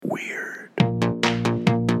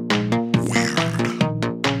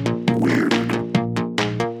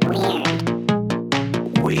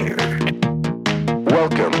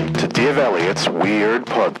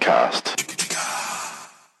podcast.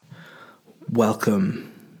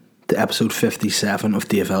 Welcome to episode 57 of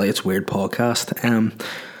Dave Elliott's Weird Podcast.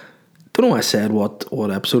 Don't know why I said what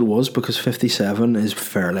episode it was, because 57 is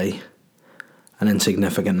fairly an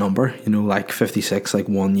insignificant number. You know, like 56, like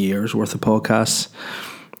 1 year's worth of podcasts.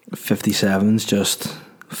 57's just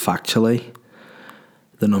factually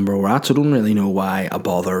the number we're at, so I don't really know why I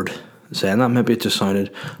bothered saying that. Maybe it just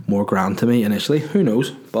sounded more grand to me initially, who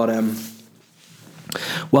knows. But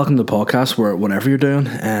welcome to the podcast, where whatever you're doing,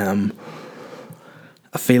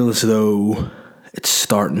 I feel as though it's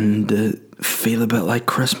starting to feel a bit like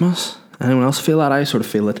Christmas. Anyone else feel that? I sort of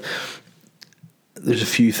feel that there's a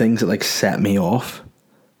few things that like set me off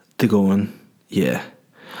to going, yeah,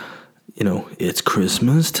 you know, it's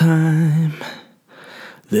Christmas time.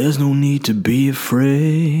 There's no need to be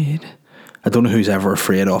afraid. I don't know who's ever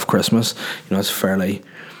afraid of Christmas. You know, it's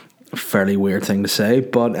a fairly weird thing to say.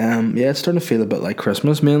 But yeah, it's starting to feel a bit like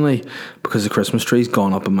Christmas, mainly because the Christmas tree's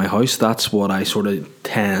gone up in my house. That's what I sort of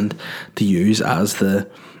tend to use as the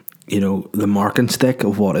marking stick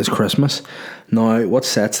of what is Christmas. Now, what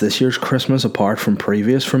sets this year's Christmas apart from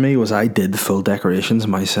previous for me was I did the full decorations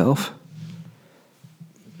myself.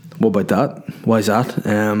 What about that? Why is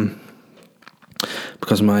that?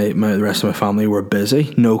 Because the rest of my family were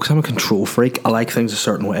busy? No, because I'm a control freak. I like things a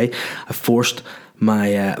certain way. I forced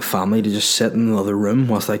my family to just sit in another room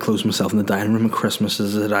whilst I closed myself in the dining room at Christmas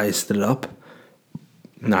as I stood it up.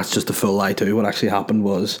 And that's just a full lie too. What actually happened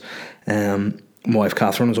was my wife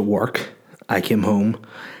Catherine was at work. I came home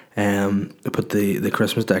and I put the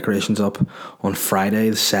Christmas decorations up on Friday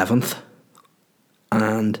the 7th.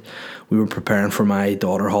 And we were preparing for my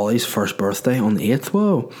daughter Holly's first birthday on the 8th.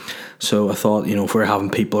 Whoa. So I thought, you know, if we're having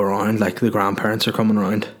people around, like the grandparents are coming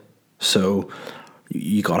around, so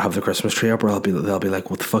you gotta have the Christmas tree up, or they'll be like,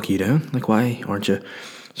 what the fuck are you doing? Like, why aren't you?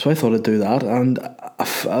 So I thought I'd do that, and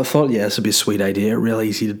I thought, yeah, this would be a sweet idea, real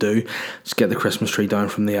easy to do. Just get the Christmas tree down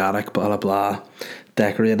from the attic, blah, blah, blah,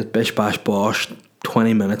 decorate it, bish, bash, bosh,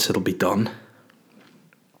 20 minutes, it'll be done.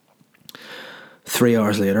 3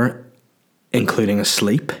 hours later, including a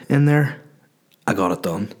sleep in there, I got it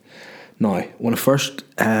done. Now, when I first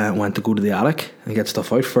went to go to the attic and get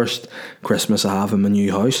stuff out, first Christmas I have in my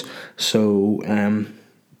new house, so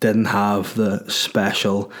didn't have the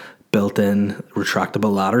special built-in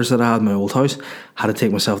retractable ladders that I had in my old house. Had to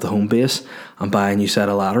take myself to home base and buy a new set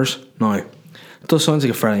of ladders. Now, it does sound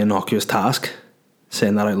like a fairly innocuous task,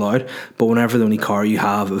 saying that out loud, but whenever the only car you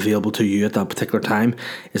have available to you at that particular time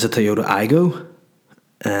is a Toyota Aygo,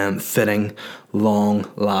 fitting long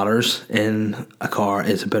ladders in a car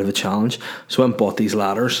is a bit of a challenge. So I went and bought these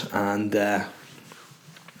ladders, and they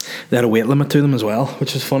had a weight limit to them as well,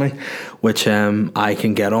 which is funny, which I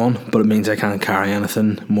can get on, but it means I can't carry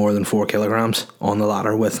anything more than 4 kilograms on the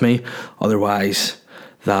ladder with me. Otherwise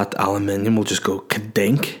that aluminium will just go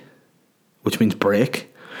kadink, which means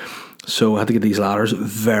break. So I had to get these ladders,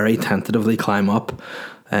 very tentatively climb up,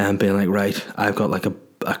 and being like, right, I've got like a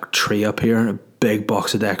tree up here, a big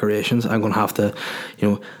box of decorations. I'm going to have to, you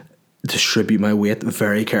know, distribute my weight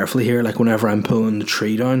very carefully here. Like whenever I'm pulling the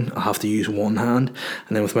tree down, I'll have to use one hand,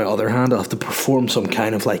 and then with my other hand I'll have to perform some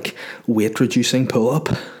kind of like weight reducing pull up,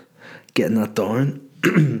 getting that down,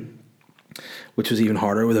 which was even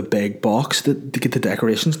harder with a big box to get the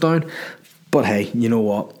decorations down. But hey, you know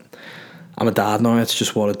what? I'm a dad now, it's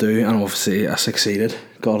just what I do, and obviously I succeeded.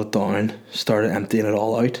 Got it down, started emptying it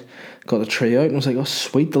all out, got the tree out, and was like, oh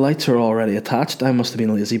sweet, the lights are already attached. I must have been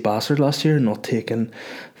a lazy bastard last year not taking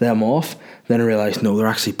them off. Then I realised, no, they're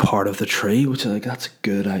actually part of the tree, which is like, that's a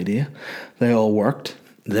good idea. They all worked.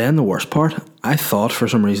 Then the worst part, I thought for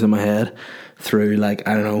some reason in my head, through like,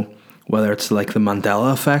 I don't know, whether it's like the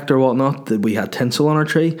Mandela effect or whatnot, that we had tinsel on our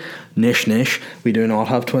tree. Nish, we do not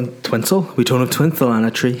have twinsel. We don't have twinsel on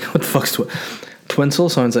a tree. What the fuck's twinsel?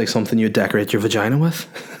 Sounds like something you decorate your vagina with.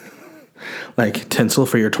 Like tinsel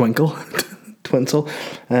for your twinkle. Twinsel.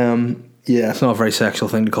 Yeah, it's not a very sexual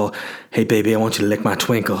thing to call, hey baby, I want you to lick my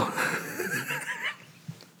twinkle.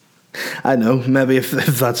 I know, maybe if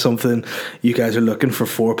that's something you guys are looking for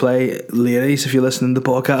foreplay, ladies, if you're listening to the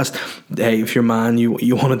podcast, hey, if you're man,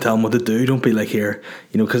 you want to tell him what to do, don't be like, here,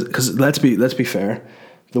 you know, because let's be fair,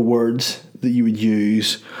 the words that you would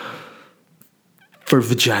use for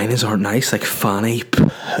vaginas aren't nice, like fanny,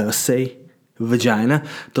 pussy, vagina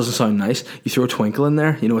doesn't sound nice. You throw a twinkle in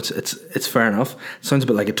there, you know, it's fair enough. It sounds a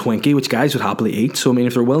bit like a Twinkie, which guys would happily eat. So I mean,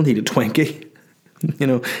 if they're willing to eat a Twinkie, you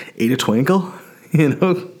know, eat a twinkle, you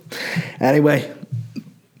know. Anyway,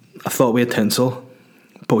 I thought we had tinsel,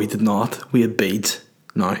 but we did not. We had beads.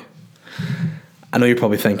 Now, I know you're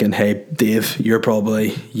probably thinking, hey Dave, you're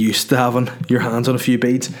probably used to having your hands on a few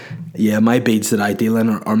beads. Yeah, my beads that I deal in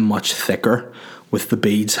are much thicker, with the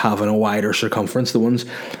beads having a wider circumference. The ones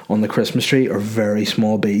on the Christmas tree are very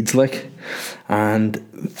small beads, like, and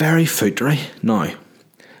very footery. Now,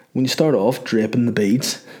 when you start off draping the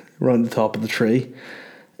beads around the top of the tree,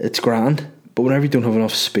 it's grand. But whenever you don't have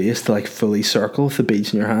enough space to like fully circle with the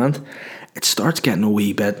beads in your hand, it starts getting a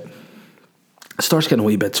wee bit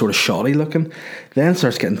sort of shoddy looking. Then it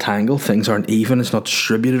starts getting tangled. Things aren't even. It's not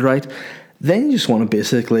distributed right. Then you just want to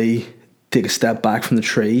basically take a step back from the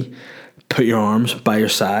tree, put your arms by your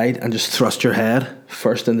side, and just thrust your head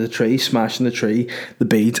first into the tree, smashing the tree, the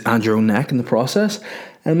beads, and your own neck in the process.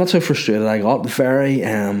 And that's how frustrated I got. Very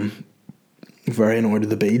annoyed with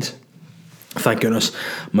the beads. Thank goodness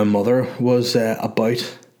my mother was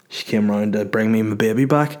about. She came round to bring me my baby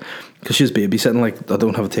back, because she was babysitting. Like, I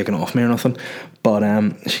don't have it taken off me or nothing, but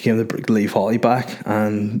she came to leave Holly back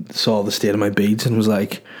and saw the state of my beads and was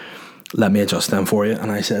like, let me adjust them for you.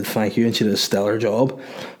 And I said thank you, and she did a stellar job.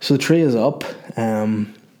 So the tree is up. I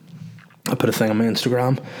put a thing on my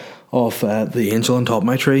Instagram of the angel on top of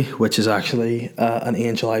my tree, which is actually an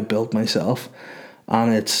angel I built myself,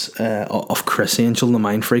 and it's of Chris Angel, the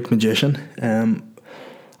mind freak magician. I'm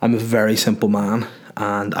a very simple man,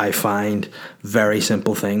 and I find very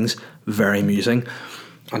simple things very amusing,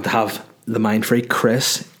 and to have the mind freak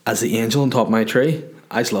Chris as the angel on top of my tree,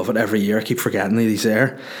 I just love it. Every year I keep forgetting that he's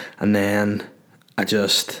there, and then I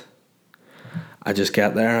just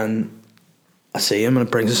get there and I see him and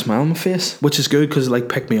it brings a smile on my face, which is good because it like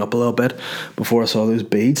picked me up a little bit before I saw those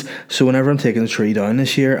beads. So whenever I'm taking the tree down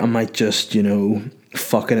this year, I might just,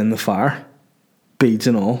 fuck it in the fire, beads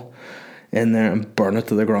and all, in there, and burn it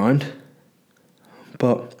to the ground.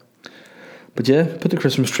 But yeah, put the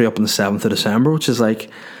Christmas tree up on the 7th of December, which is like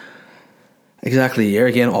exactly a year,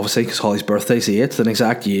 again obviously because Holly's birthday's the 8th, an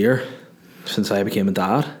exact year since I became a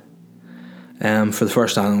dad, for the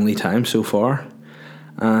first and only time so far.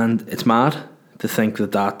 And it's mad to think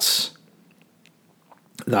that that's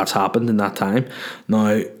happened in that time.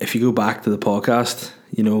 Now, if you go back to the podcast,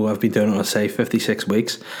 I've been doing it on, say, 56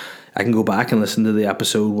 weeks. I can go back and listen to the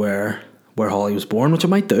episode where Holly was born, which I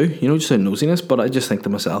might do, just out of nosiness. But I just think to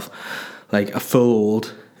myself, like, a full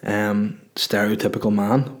old stereotypical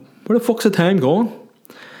man, where the fuck's the time gone?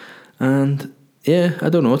 And yeah, I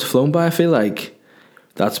don't know, it's flown by. I feel like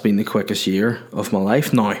that's been the quickest year of my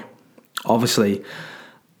life. Now, obviously,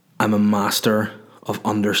 I'm a master of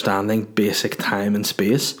understanding basic time and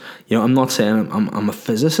space. I'm not saying I'm a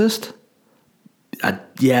physicist. I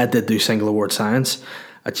did do singular word science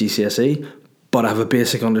at GCSE, but I have a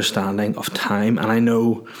basic understanding of time, and I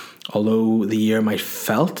know, although the year might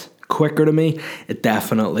felt quicker to me, it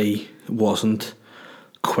definitely wasn't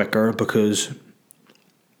quicker, because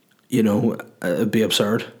it'd be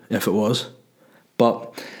absurd if it was.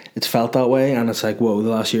 But it's felt that way, and it's like, whoa,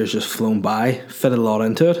 the last year's just flown by. Fitted a lot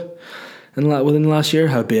into it. And within the last year,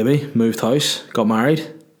 had a baby, moved house, got married.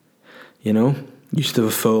 Used to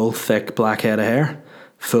have a full, thick black head of hair,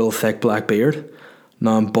 full, thick black beard.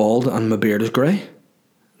 Now I'm bald and my beard is grey.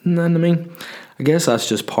 And then, I guess that's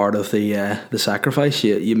just part of the sacrifice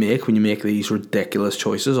you make when you make these ridiculous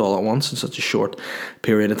choices all at once in such a short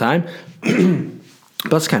period of time. But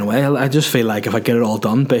that's kind of way. I just feel like if I get it all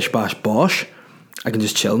done, bish bash bosh, I can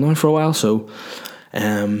just chill now for a while. So,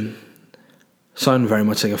 sound very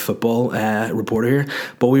much like a football reporter here,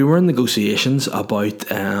 but we were in negotiations about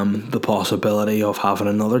the possibility of having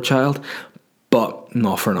another child, but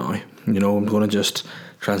not for now. I'm going to just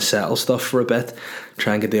try and settle stuff for a bit,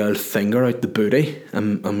 try and get the old finger out the booty,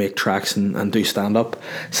 and make tracks and do stand-up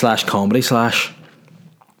 / comedy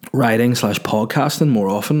 / writing / podcasting more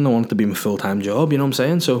often. I want it to be my full-time job, you know what I'm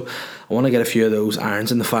saying? So I want to get a few of those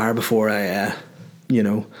irons in the fire before I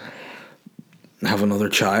have another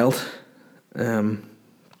child.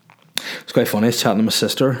 It's quite funny. I was chatting to my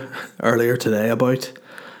sister earlier today about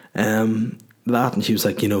that, and she was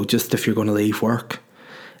like, just if you're going to leave work,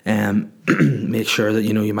 make sure that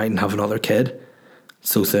you mightn't have another kid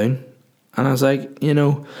so soon. And I was like,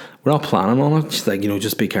 we're not planning on it. She's like,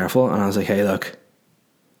 just be careful. And I was like, hey, look,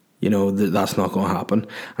 that's not going to happen.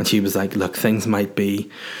 And she was like, look, things might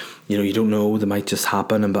be, you don't know, they might just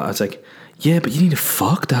happen. But I was like, yeah, but you need to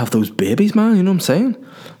fuck to have those babies, man. You know what I'm saying?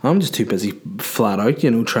 I'm just too busy flat out,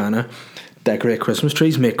 trying to decorate Christmas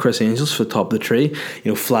trees, make Chris Angels for the top of the tree,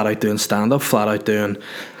 flat out doing stand-up, flat out doing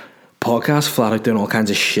podcasts, flat out doing all kinds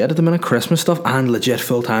of shit at the minute, Christmas stuff, and legit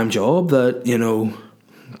full-time job that,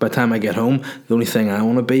 by the time I get home, the only thing I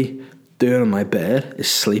want to be doing in my bed is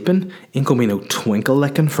sleeping. Ain't gonna be no twinkle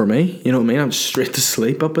licking for me, you know what I mean? I'm straight to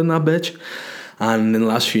sleep up in that bitch. And in the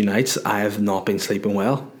last few nights, I have not been sleeping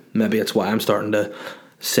well. Maybe it's why I'm starting to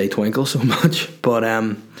say Twinkle so much. But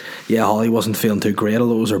yeah, Holly wasn't feeling too great,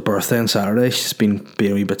 although it was her birthday on Saturday. She's been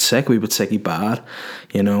a wee bit sicky bad,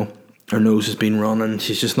 you know. Her nose has been running,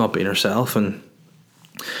 she's just not being herself. And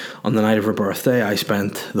on the night of her birthday, I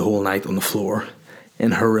spent the whole night on the floor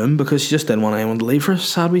in her room because she just didn't want anyone to leave her,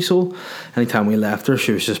 sad wee soul. Anytime we left her,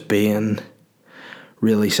 she was just being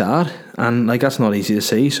really sad, and like that's not easy to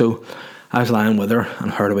see. So I was lying with her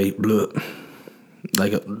and heard a wee bleh,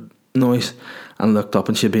 like a noise, and looked up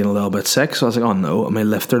and she'd been a little bit sick. So I was like, oh no, I may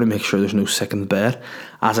lift her to make sure there's no sick in the bed.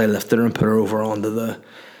 As I lifted her and put her over onto the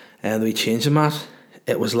wee changing mat,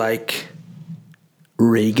 it was like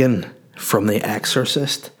Regan from The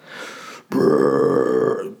Exorcist.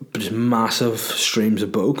 Just massive streams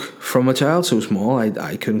of boke from a child so small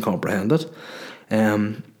I couldn't comprehend it.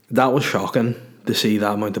 That was shocking to see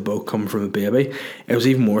that amount of boke come from a baby. It was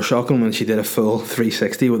even more shocking when she did a full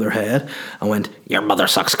 360 with her head and went, "Your mother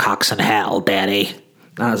sucks cocks in hell, Daddy."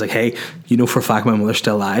 And I was like, "Hey, you know for a fact my mother's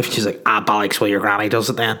still alive?" She's like, "Bollocks, well your granny does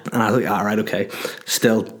it then." And I was like, "Alright, okay,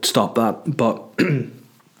 still stop that." But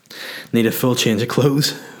need a full change of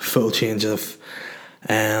clothes, full change of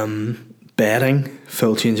bedding,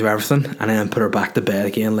 full change of everything, and then put her back to bed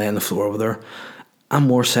again, lay on the floor with her. I'm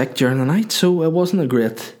more sick during the night, so it wasn't a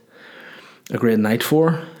great night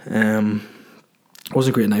for her. It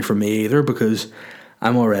wasn't a great night for me either because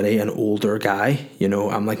I'm already an older guy. You know,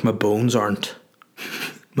 I'm like my bones aren't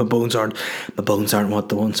what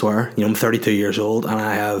they once were. You know, I'm 32 years old and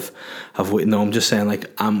I have no, I'm just saying, like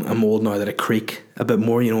I'm old now that I creak a bit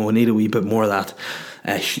more. You know, I need a wee bit more of that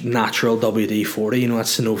natural WD-40, you know, that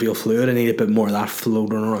synovial fluid. I need a bit more of that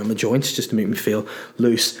floating around my joints just to make me feel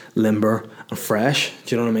loose, limber and fresh.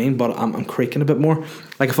 Do you know what I mean? But I'm creaking a bit more.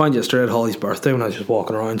 Like I found yesterday at Holly's birthday when I was just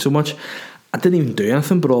walking around so much, I didn't even do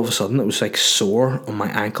anything, but all of a sudden it was like sore on my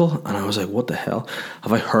ankle, and I was like, what the hell?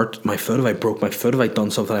 Have I hurt my foot? Have I broke my foot? Have I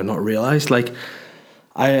done something I've not realised? Like,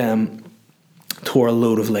 I tore a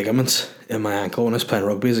load of ligaments in my ankle when I was playing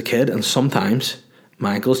rugby as a kid, and sometimes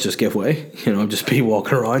my ankles just give way. You know, I'd just be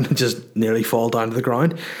walking around and just nearly fall down to the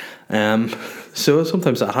ground. So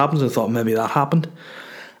sometimes that happens, and I thought maybe that happened.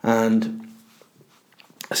 And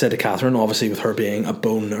I said to Catherine, obviously with her being a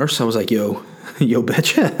bone nurse, I was like, yo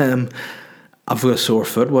bitch, I've got a sore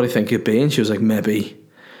foot, what do you think it'd be? And she was like, maybe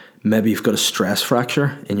you've got a stress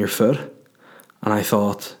fracture in your foot. And I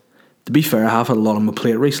thought, to be fair, I have had a lot on my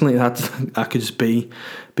plate recently, that could just be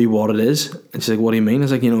what it is. And she's like, what do you mean? I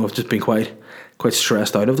was like, you know, I've just been quite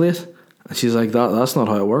stressed out of late. And she's like, that's not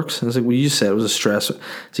how it works. And I was like, well, you just said it was a stress.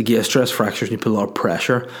 It's like, yeah, stress fractures, and you put a lot of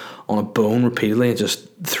pressure on a bone repeatedly and just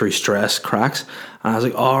through stress cracks. And I was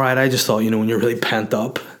like, all right, I just thought, you know, when you're really pent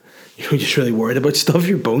up, you're just really worried about stuff,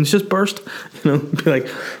 your bones just burst, you know, be like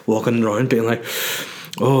walking around being like,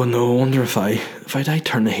 oh no, I wonder if I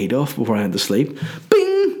turn the heat off before I went to sleep,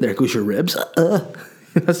 bing, there goes your ribs.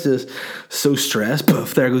 That's just so stressed.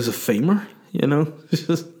 Poof, there goes the femur, you know. It's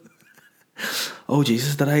just, oh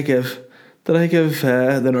Jesus, did I give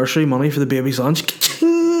the nursery money for the baby's lunch?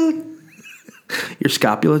 Your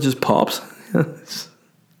scapula just pops.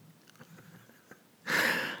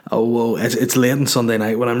 Oh, whoa, it's late on Sunday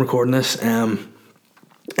night when I'm recording this.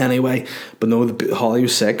 Anyway, but no, Holly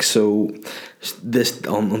was sick, so this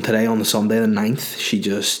on today, on the Sunday the 9th, she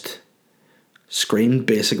just screamed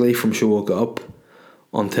basically from she woke up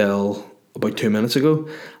until about 2 minutes ago.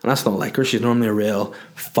 And that's not like her. She's normally a real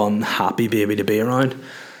fun, happy baby to be around,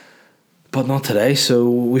 but not today. So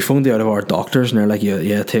we phoned the out of our doctors and they're like,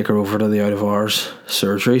 yeah, take her over to the out of hours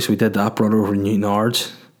surgery. So we did that, brought her over to Newton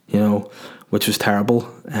Ards, you know, which was terrible,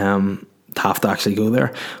 to have to actually go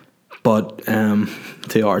there. But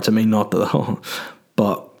to Arts, I mean, not to the whole.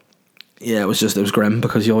 But yeah, it was grim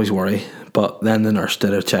because you always worry. But then the nurse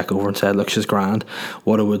did a check over and said, look, she's grand.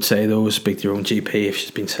 What I would say though is speak to your own GP if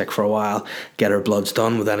she's been sick for a while, get her bloods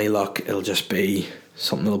done. With any luck, it'll just be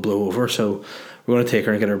something that'll blow over. So we're going to take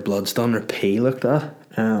her and get her bloods done, her pee looked at,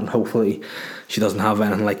 and hopefully she doesn't have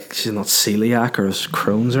anything, like she's not celiac or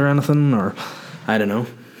Crohn's or anything, or I don't know.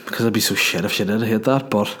 Because it'd be so shit if she did hate that.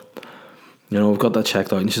 But you know, we've got that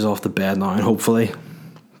checked out and she's off the bed now, and hopefully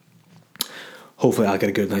I'll get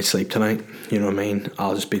a good night's sleep tonight. You know what I mean?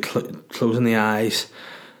 I'll just be closing the eyes,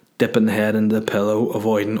 dipping the head into the pillow,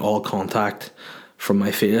 avoiding all contact from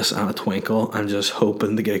my face and a twinkle, and just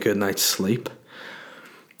hoping to get a good night's sleep.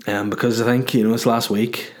 Because I think, you know, this last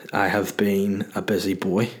week I have been a busy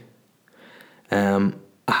boy. I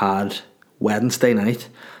had Wednesday night,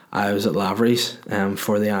 I was at Lavery's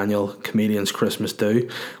for the annual Comedians Christmas Do,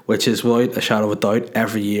 which is without a shadow of a doubt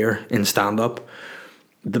every year in stand-up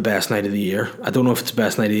the best night of the year. I don't know if it's the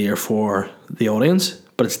best night of the year for the audience,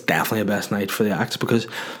 but it's definitely the best night for the acts, because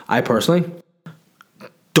I personally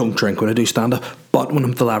don't drink when I do stand up, but when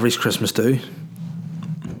I'm at the Lavery's Christmas do,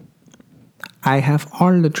 I have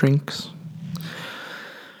all the drinks.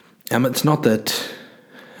 It's not that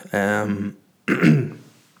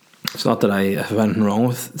it's not that I have anything wrong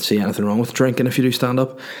with drinking if you do stand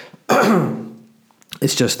up.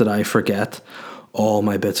 It's just that I forget all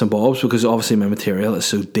my bits and bobs, because obviously my material is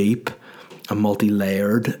so deep and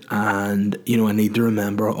multi-layered, and I need to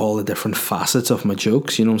remember all the different facets of my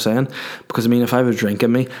jokes, you know what I'm saying? Because if I have a drink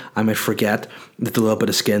in me, I might forget that the little bit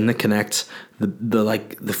of skin that connects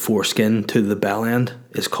the foreskin to the bell end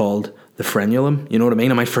is called the frenulum, you know what I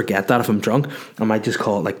mean? I might forget that if I'm drunk. I might just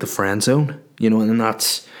call it like the friend zone, and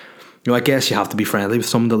that's, I guess you have to be friendly with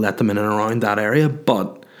someone to let them in and around that area,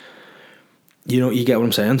 but you get what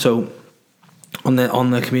I'm saying. So on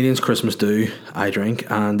the comedian's Christmas do, I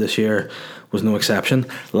drink, and this year was no exception.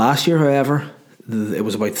 Last year, however, it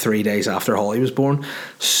was about 3 days after Holly was born,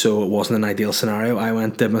 so it wasn't an ideal scenario. I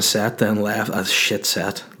went, did my set, then left, a shit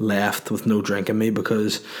set, left with no drink in me,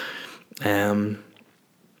 because I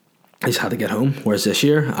just had to get home. Whereas this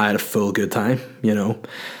year, I had a full good time,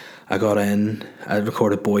 I got in, I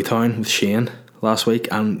recorded Boytown with Shane last week,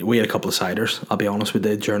 and we had a couple of ciders, I'll be honest, we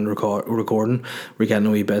did during the recording. We're getting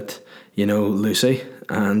a wee bit, Lucy,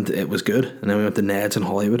 and it was good. And then we went to Ned's in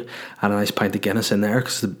Hollywood, had a nice pint of Guinness in there,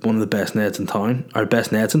 because it's one of the best Ned's in town, or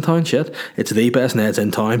best Ned's in town, shit, it's the best Ned's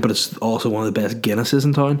in town, but it's also one of the best Guinnesses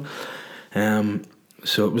in town.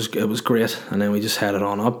 So it was great, and then we just headed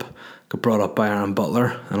on up, got brought up by Aaron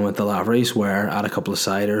Butler, and went to Lavery's, where I had a couple of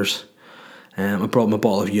ciders. I brought my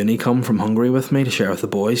bottle of Unicum from Hungary with me to share with the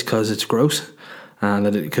boys, because it's gross and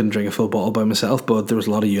I couldn't drink a full bottle by myself, but there was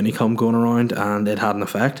a lot of Unicum going around and it had an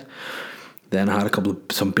effect. Then I had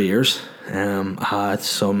some beers, I had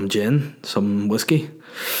some gin, some whiskey,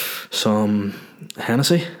 some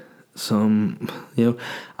Hennessy, some,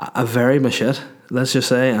 I varied my shit, let's just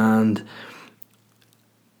say, and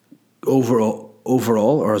overall,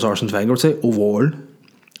 or as Arsene Wenger would say, overall,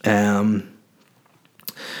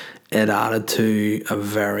 it added to a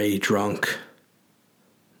very drunk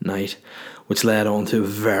night, which led on to a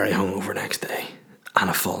very hungover next day, and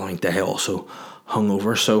a following day also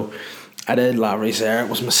hungover. So I did Lavery's there. It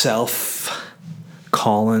was myself,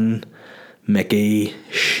 Colin, Mickey,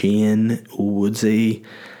 Shane, Woodsy,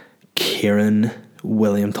 Kieran,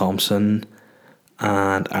 William Thompson,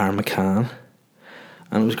 and Aaron McCann,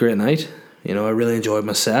 and it was a great night. I really enjoyed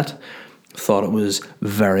my set. Thought it was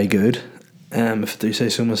very good. If I do say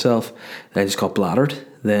so myself. Then I just got bladdered.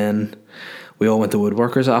 Then we all went to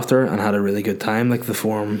Woodworkers after and had a really good time. Like, the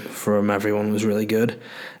form from everyone was really good.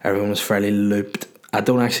 Everyone was fairly looped. I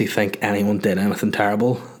don't actually think anyone did anything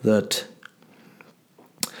terrible that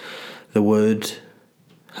they would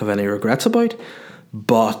have any regrets about,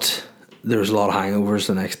 but there was a lot of hangovers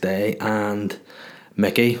the next day, and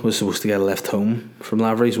Mickey was supposed to get a lift home from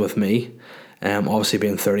Lavery's with me. Obviously,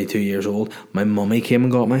 being 32 years old, my mummy came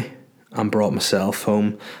and got me and brought myself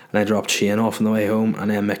home, and I dropped Shane off on the way home,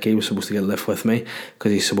 and then Mickey was supposed to get a lift with me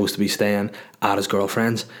because he's supposed to be staying at his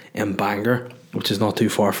girlfriend's in Bangor, which is not too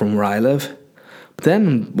far from where I live. But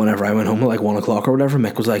then whenever I went home at like 1 o'clock or whatever,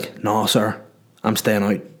 Mick was like, "No, sir, I'm staying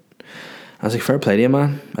out." I was like, "Fair play to you,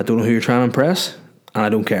 man. I don't know who you're trying to impress, and I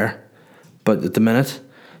don't care, but at the minute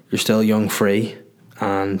you're still young, free,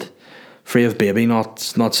 and free of baby, not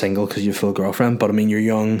single because you have a full girlfriend, but you're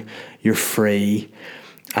young, you're free,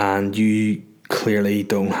 and you clearly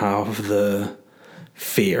don't have the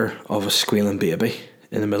fear of a squealing baby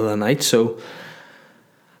in the middle of the night." So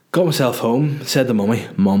got myself home, said to mummy,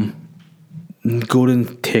 "Mum, go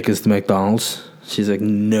and take us to McDonald's." She's like,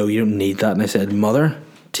 "No, you don't need that." And I said, "Mother,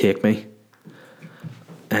 take me."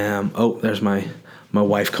 There's my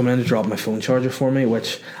wife coming in to drop my phone charger for me,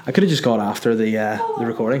 which I could have just got after the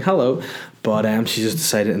recording. Hello. But she just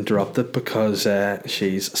decided to interrupt it because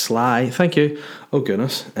she's sly. Thank you. Oh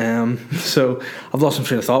goodness. So I've lost some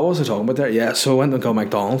train of thought. What was I talking about there? Yeah, so I went and got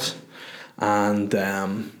McDonald's and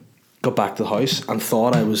got back to the house and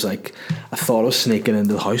thought I was sneaking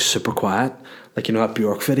into the house super quiet. Like, that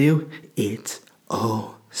Bjork video? It's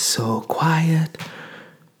oh so quiet.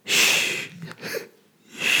 Shh.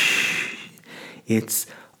 Shh. It's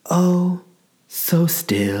oh so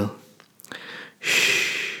still.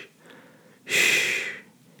 Shh. Shh.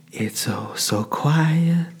 It's oh so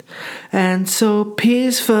quiet and so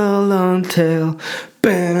peaceful until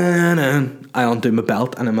I undo my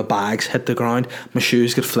belt and then my bags hit the ground, my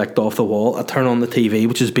shoes get flicked off the wall, I turn on the TV,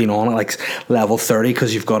 which has been on at like level 30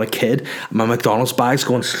 because you've got a kid, and my McDonald's bag's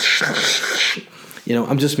going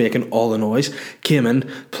I'm just making all the noise. Came in,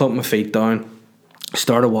 plumped my feet down,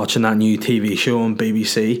 started watching that new TV show on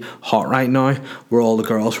BBC, Hot Right Now, where all the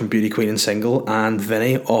girls from Beauty Queen and Single and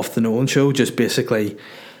Vinny off the Nolan Show just basically,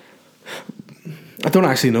 I don't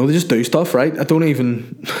actually know, they just do stuff, right? I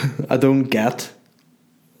don't get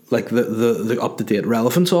like the up-to-date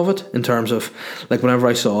relevance of it, in terms of, like, whenever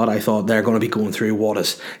I saw it, I thought they're going to be going through what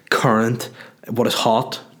is current, what is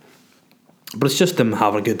hot, but it's just them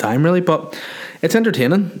having a good time, really. But it's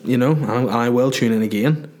entertaining, and I will tune in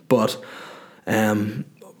again, but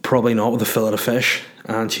probably not with a fillet of fish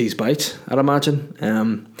and cheese bites, I'd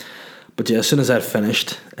imagine. But yeah, as soon as I'd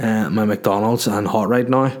finished my McDonald's and Hot Right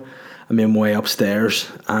Now, I made my way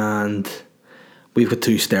upstairs, and we've got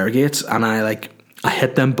 2 stair gates, and I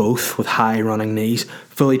hit them both with high running knees,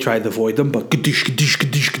 fully tried to avoid them, but kadoosh, kadoosh,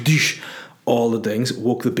 kadoosh, kadoosh, all the things.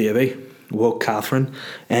 Woke the baby, woke Catherine.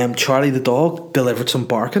 Charlie the dog delivered some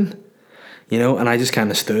barking, and I just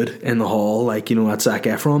kind of stood in the hall, like, that Zac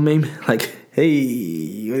Efron meme, like,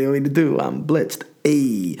 hey, what do you want me to do? I'm blitzed,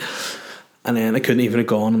 hey. And then I couldn't even have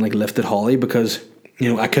gone and, like, lifted Holly, because,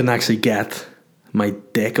 I couldn't actually get my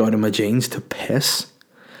dick out of my jeans to piss,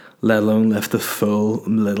 let alone lift a full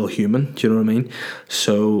little human. Do you know what I mean?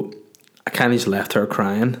 So I kind of just left her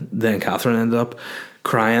crying. Then Catherine ended up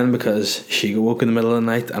crying because she got woke in the middle of the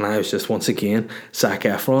night, and I was just, once again, Zac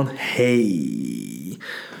Efron, hey,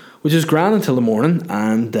 which was grand until the morning,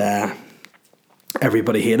 and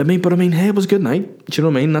everybody hated me. But I mean, hey, it was a good night. Do you know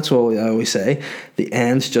what I mean? That's what I always say. The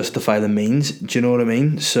ends justify the means. Do you know what I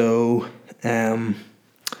mean? So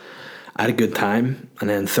I had a good time, and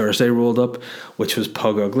then Thursday rolled up, which was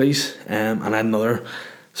Pug Uglies, and I had another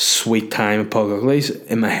sweet time at Pug Uglies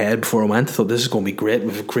in my head before I went. I thought, this is going to be great.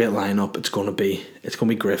 We have a great lineup. It's going to be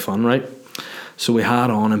great fun, right? So we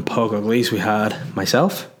had on in Pug Uglies, we had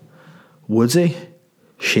myself, Woodsy,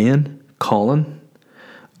 Shane, Colin,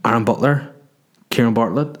 Aaron Butler, Kieran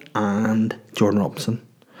Bartlett, and Jordan Robinson.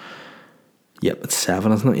 Yep, it's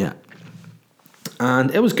 7, isn't it? Yeah.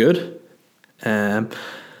 And it was good.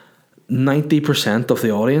 90% of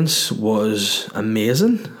the audience was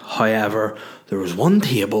amazing. However, there was one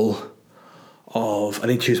table of, I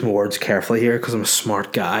need to choose my words carefully here because I'm a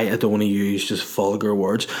smart guy, I don't want to use just vulgar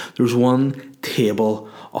words. There was one table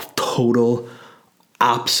of total,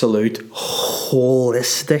 absolute,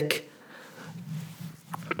 holistic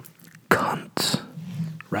cunts,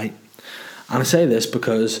 right? And I say this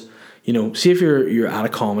because, see if you're at a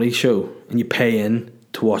comedy show and you pay in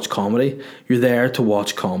to watch comedy, you're there to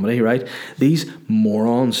watch comedy, right? These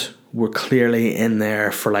morons were clearly in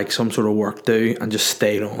there for, like, some sort of work do and just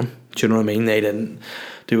stayed on. Do you know what I mean? They didn't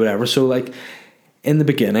do whatever. So, like, in the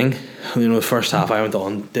beginning, the first half I went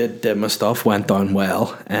on, did my stuff, went down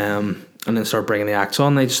well, and then started bringing the acts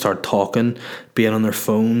on. They just started talking, being on their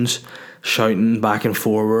phones, shouting back and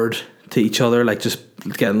forward to each other, like, just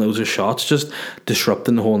getting loads of shots, just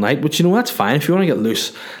disrupting the whole night. Which, that's fine. If you want to get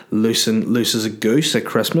loose as a goose at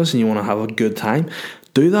Christmas and you want to have a good time,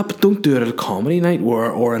 do that, but don't do it at a comedy night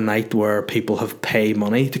or a night where people have paid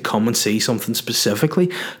money to come and see something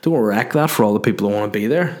specifically. Don't wreck that for all the people who want to be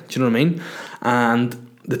there. Do you know what I mean? And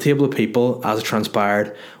the table of people, as it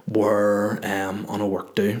transpired, were on a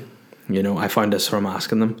work do. I found this from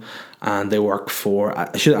asking them, and they work for,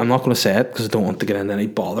 I'm not going to say it because I don't want to get into any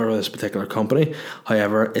bother with this particular company.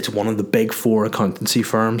 However, it's one of the big 4 accountancy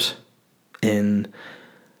firms in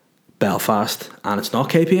Belfast, and it's not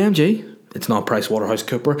KPMG, it's not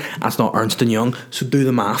PricewaterhouseCoopers, and it's not Ernst & Young. So do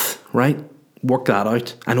the math, right? Work that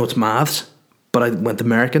out. I know it's maths, but I went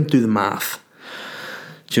American. Do the math.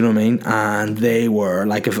 Do you know what I mean? And they were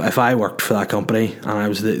like, if I worked for that company and I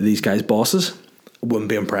was these guys' bosses, I wouldn't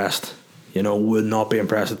be impressed. Would not be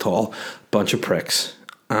impressed at all. Bunch of pricks.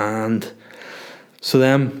 And so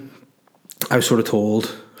then I was sort of told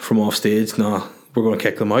from off stage, no, we're going to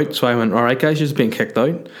kick them out. So I went, all right, guys, you're just being kicked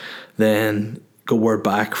out. Then got word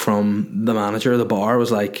back from the manager of the bar,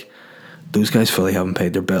 was like, those guys fully haven't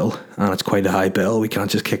paid their bill, and it's quite a high bill. We can't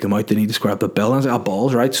just kick them out. They need to scrap the bill. And I was like,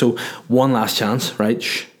 balls, right? So one last chance, right?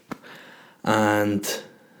 Shh. And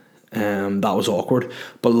that was awkward.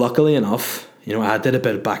 But luckily enough, I did a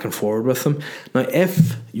bit of back and forward with them. Now,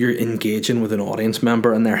 if you're engaging with an audience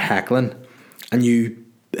member and they're heckling and you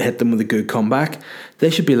hit them with a good comeback, they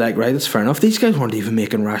should be like, right, that's fair enough. These guys weren't even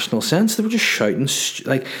making rational sense. They were just shouting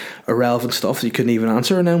like irrelevant stuff that you couldn't even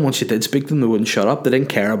answer. And then once you did speak to them, they wouldn't shut up. They didn't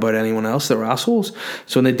care about anyone else. They were assholes.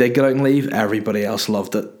 So when they did get out and leave, everybody else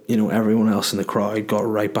loved it. Everyone else in the crowd got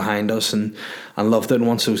right behind us and loved it. And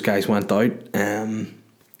once those guys went out,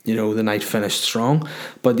 the night finished strong.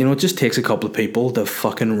 But it just takes a couple of people to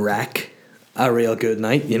fucking wreck a real good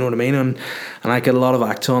night, you know what I mean? And I get a lot of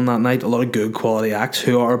acts on that night, a lot of good quality acts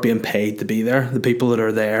who are being paid to be there. The people that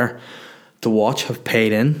are there to watch have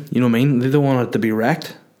paid in. You know what I mean? They don't want it to be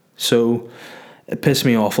wrecked. So it pissed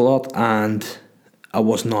me off a lot, and I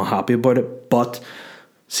was not happy about it. But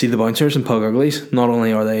see, the bouncers and Pug Uglies, not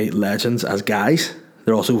only are they legends as guys,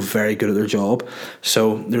 they're also very good at their job.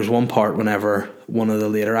 So there's one part whenever one of the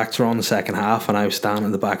later acts are on the second half, and I was standing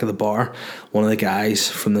at the back of the bar. One of the guys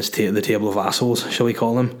from this the table of assholes, shall we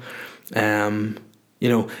call them?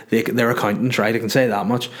 They're accountants, right? I can say that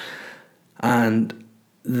much. And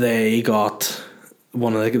they got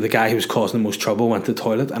one of the guy who was causing the most trouble went to the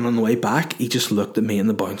toilet, and on the way back, he just looked at me and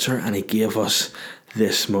the bouncer, and he gave us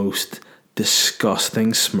this most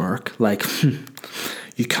disgusting smirk, like,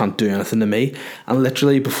 you can't do anything to me. And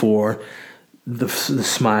literally before the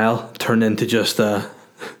smile turned into just a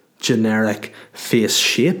generic face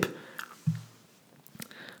shape,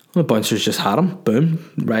 the bouncers just had him,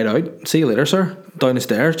 boom, right out. See you later, sir. Down the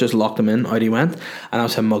stairs, just locked him in, out he went. And I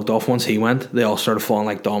was him mugged off. Once he went, they all started falling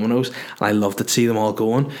like dominoes. And I loved to see them all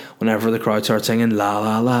going. Whenever the crowd started singing, la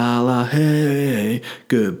la la la, hey,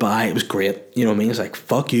 goodbye, it was great. You know what I mean? It's like,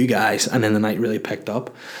 fuck you guys. And then the night really picked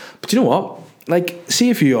up. But you know what? Like, see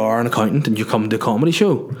if you are an accountant and you come to a comedy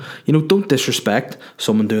show, don't disrespect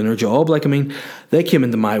someone doing their job. Like, I mean, they came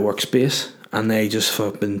into my workspace and they just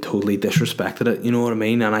fucking totally disrespected it, you know what I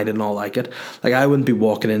mean? And I did not like it. Like, I wouldn't be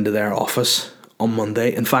walking into their office on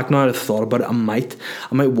Monday. In fact, now that I've thought about it, I might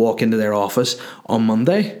walk into their office on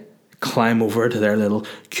Monday, climb over to their little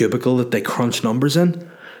cubicle that they crunch numbers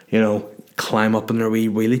in, climb up in their wee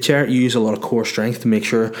wheelie chair, use a lot of core strength to make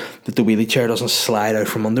sure that the wheelie chair doesn't slide out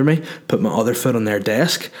from under me, put my other foot on their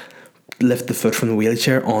desk, lift the foot from the wheelie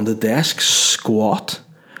chair on the desk, squat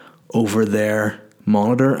over their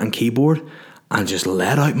monitor and keyboard, and just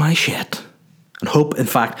let out my shit. And hope, in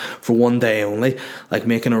fact, for one day only, like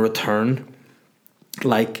making a return,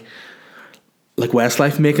 like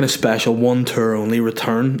Westlife making a special one tour only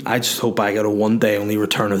return. I just hope I get a one day only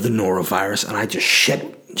return of the norovirus, and I just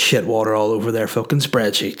shit water all over their fucking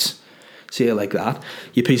spreadsheets. See it like that,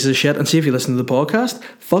 you pieces of shit. And see if you listen to the podcast,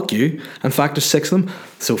 fuck you. In fact, there's 6 of them.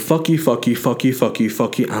 So fuck you, fuck you, fuck you, fuck you,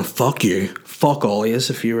 fuck you, and fuck you. Fuck all yous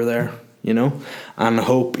if you were there, And I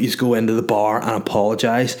hope you go into the bar and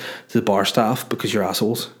apologise to the bar staff because you're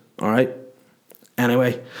assholes. Alright?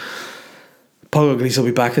 Anyway, Pug Uglies will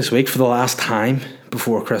be back this week for the last time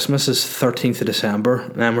before Christmas. It's 13th of December,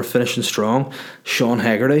 and we're finishing strong. Sean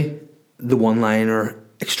Hegarty, the one-liner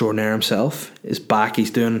extraordinaire himself, is back.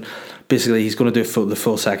 He's going to do the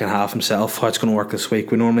full second half himself. How it's going to work this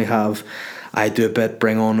week, we normally have, I do a bit,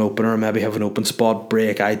 bring on opener, maybe have an open spot,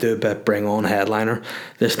 break, I do a bit, bring on headliner.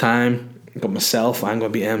 This time, I've got myself, I'm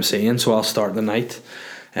going to be MCing, so I'll start the night.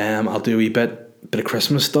 I'll do a wee bit of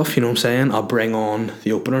Christmas stuff, you know what I'm saying? I'll bring on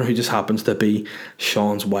the opener, who just happens to be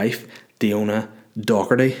Sean's wife, Diona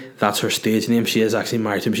Docherty. That's her stage name. She is actually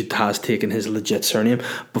married to him. She has taken his legit surname,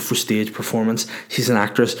 but for stage performance, she's an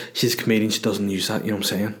actress, she's a comedian, she doesn't use that, you know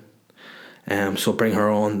what I'm saying? So I'll bring her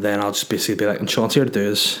on, then I'll just basically be like, and Sean's here to do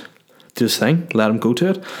his thing, let him go to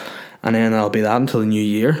it, and then I'll be that until the new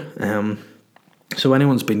year. So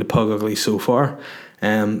anyone's been to Pug Ugly so far,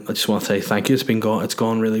 I just want to say thank you. It's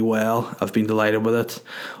gone really well. I've been delighted with it.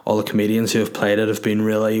 All the comedians who have played it have been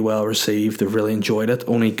really well received. They've really enjoyed it.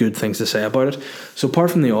 Only good things to say about it. So apart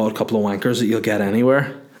from the odd couple of wankers that you'll get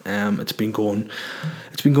anywhere, it's been going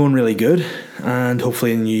really good. And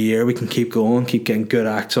hopefully in the new year we can keep going, keep getting good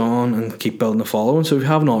acts on, and keep building the following. So if you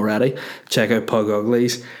haven't already, check out Pug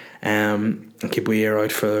Uglies, and keep an ear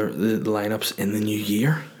out for the lineups in the new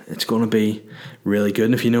year. It's going to be really good.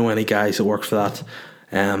 And if you know any guys that work for that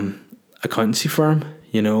accountancy firm,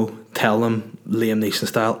 tell them Liam Neeson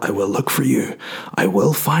style, I will look for you, I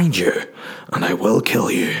will find you, and I will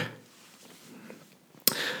kill you.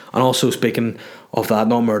 And also, speaking of that,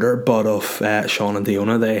 not murder, but of Sean and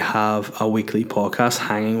Diona, they have a weekly podcast,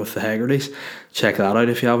 Hanging with the Hegartys. Check that out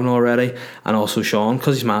if you haven't already. And also Sean,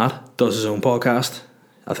 because he's mad, does his own podcast.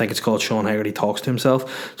 I think it's called Sean Hegarty Talks to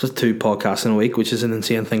Himself. So it's 2 podcasts in a week, which is an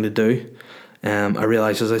insane thing to do. I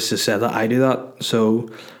realise, as I just said, that I do that. So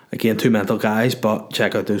again, 2 mental guys, but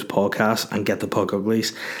check out those podcasts and get the Pug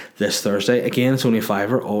Uglies this Thursday. Again, it's only a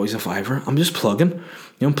 $5, always a $5. I'm just plugging.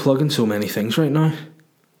 I'm plugging so many things right now.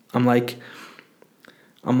 I'm like,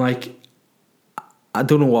 I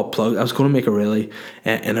don't know what plug. I was going to make a really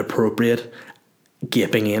inappropriate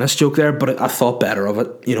gaping anus joke there, but I thought better of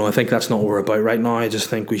it. I think that's not what we're about right now. I just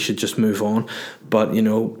think we should just move on. But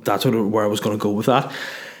that's where I was going to go with that.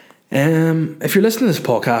 If you're listening to this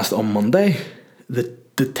podcast on Monday, the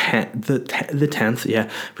 10th, yeah.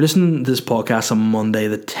 If you're listening to this podcast on Monday,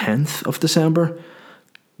 the 10th of December,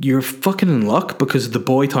 you're fucking in luck, because the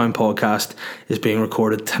Boytown podcast is being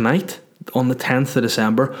recorded tonight, on the 10th of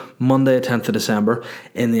December, Monday the 10th of December,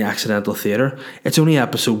 in the Accidental Theatre. It's only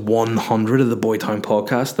episode 100 of the Boytown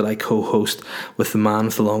podcast that I co-host with the man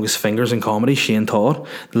with the longest fingers in comedy, Shane Todd,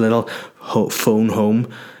 the little phone home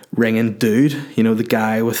ringing dude, you know, the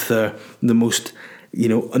guy with the most, you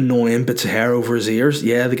know, annoying bits of hair over his ears.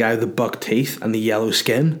 Yeah, the guy with the buck teeth and the yellow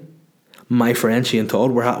skin. My friend Shane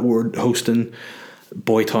Todd, we're hosting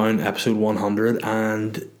Boytown episode 100,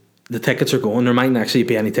 and the tickets are going. There mightn't actually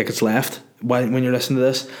be any tickets left when you're listening to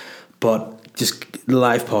this, but just the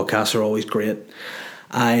live podcasts are always great.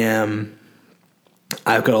 I've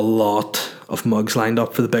got a lot of mugs lined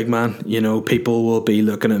up for the big man. You know, people will be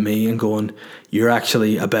looking at me and going, "You're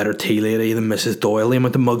actually a better tea lady than Mrs. Doyle. The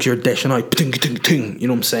amount of mugs you're dishing out, you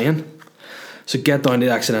know what I'm saying?" So get down to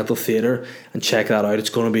the Accidental Theatre and check that out.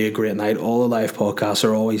 It's going to be a great night. All the live podcasts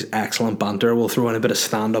are always excellent banter. We'll throw in a bit of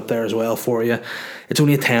stand-up there as well for you. It's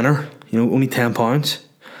only a tenner, you know, only £10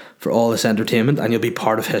 for all this entertainment, and you'll be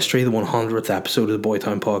part of history, the 100th episode of the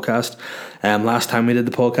Boytown podcast. Last time we did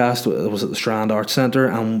the podcast was at the Strand Arts Centre,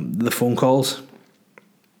 and the phone calls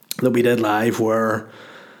that we did live were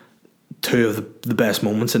two of the best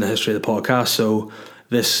moments in the history of the podcast. So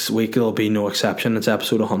this week it'll be no exception. It's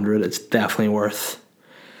episode 100. It's definitely worth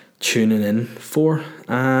tuning in for.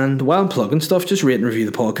 And while I'm plugging stuff, just rate and review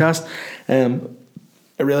the podcast. It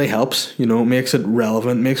really helps, you know, it makes it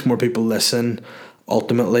relevant, makes more people listen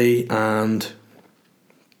ultimately, and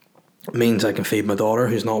means I can feed my daughter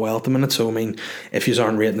who's not well at the minute. So I mean, if you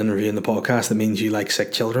aren't rating and reviewing the podcast, it means you like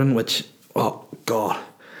sick children, which, oh god,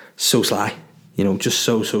 so sly, you know, just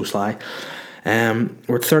so sly.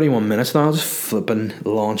 We're at 31 minutes now. I'll just flipping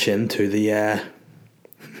launch into the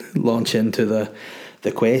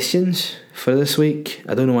questions for this week.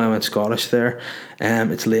 I don't know why I went Scottish there.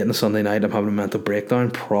 It's late on a Sunday night. I'm having a mental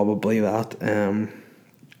breakdown. Probably that.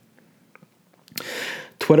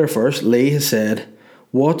 Twitter first. Lee has said,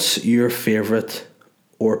 "What's your favourite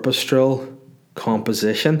orchestral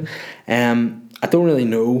composition?" I don't really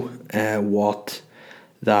know what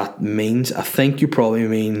that means. I think you probably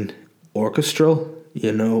mean orchestral,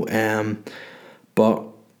 you know, but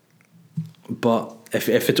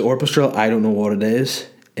if it's orchestral, I don't know what it is.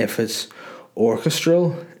 If it's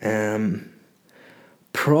orchestral,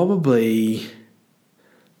 probably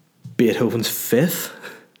Beethoven's Fifth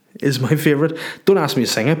is my favourite. Don't ask me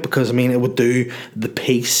to sing it, because I mean it would do the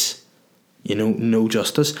piece, you know, no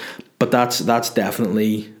justice. But that's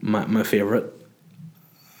definitely my favourite,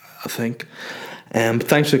 I think. But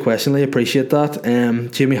thanks for the question, Lee. Appreciate that.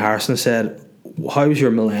 Jamie Harrison said, "How was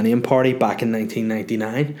your Millennium Party back in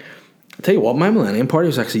 1999? I'll tell you what, my Millennium Party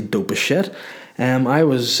was actually dope as shit. I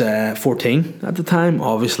was 14 at the time.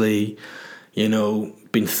 Obviously, you know,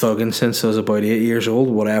 been thugging since I was about 8 years old,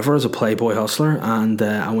 whatever, as a playboy hustler. And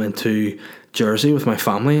I went to Jersey with my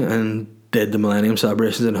family and did the Millennium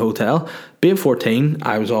celebrations in a hotel. Being 14,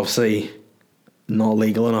 I was obviously not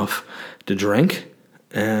legal enough to drink.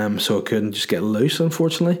 So I couldn't just get loose,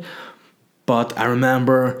 unfortunately. But I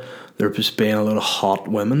remember there was being a lot of hot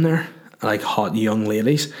women there, like hot young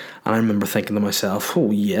ladies, and I remember thinking to myself,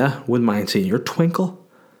 "Oh yeah, wouldn't mind seeing your twinkle."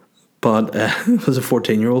 But as a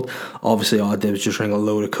 14-year-old, obviously all I did was just drink a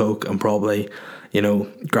load of coke and probably, you know,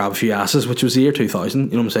 grab a few asses, which was the year 2000. You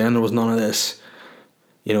know what I'm saying? There was none of this,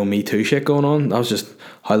 you know, Me Too shit going on. That was just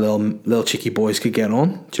how little cheeky boys could get on.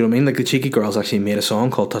 Do you know what I mean? Like, the Cheeky Girls actually made a song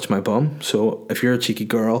called Touch My Bum. So if you're a cheeky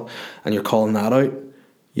girl and you're calling that out,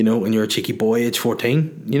 you know, and you're a cheeky boy age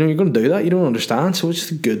 14, you know, you're going to do that. You don't understand. So it's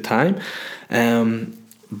just a good time.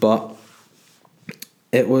 But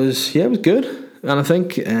it was good. And I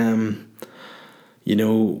think, you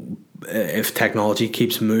know, if technology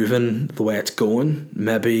keeps moving the way it's going,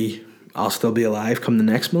 maybe I'll still be alive come the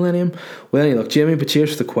next millennium. Well, any luck, Jamie, but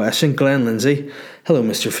cheers for the question. Glenn Lindsay, hello,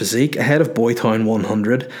 Mr. Physique. Ahead of Boytown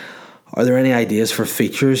 100, are there any ideas for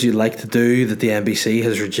features you'd like to do that the NBC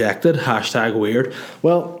has rejected? #weird.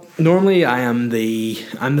 Well, normally I'm the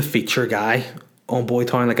feature guy on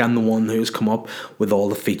Boytown. Like, I'm the one who's come up with all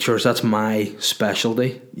the features. That's my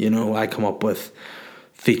specialty. You know, I come up with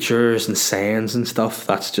features and sayings and stuff.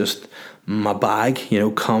 That's just my bag, you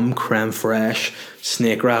know. Cum, creme fraiche,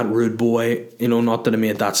 snake rat, rude boy. You know, not that I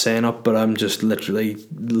made that saying up, but I'm just literally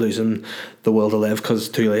losing the will to live because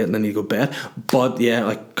it's too late and I need to go to bed. But yeah,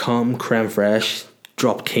 like cum, creme fraiche,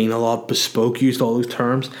 dropped keen a lot, bespoke, used all those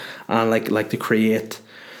terms, and like to create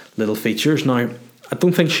little features. Now, I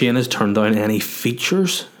don't think Shane has turned down any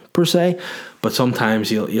features per se, but sometimes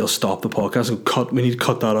he'll stop the podcast and cut. We need to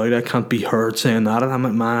cut that out. I can't be heard saying that. And I'm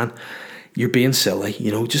like, man, you're being silly, you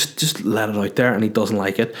know, just let it out there. And he doesn't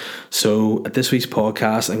like it. So at this week's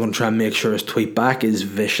podcast, I'm going to try and make sure his tweet back is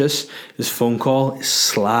vicious, his phone call is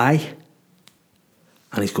sly,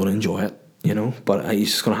 and he's going to enjoy it, you know. But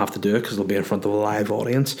he's just going to have to do it because it'll be in front of a live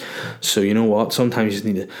audience. So you know what? Sometimes you just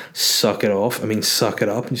need to suck it up and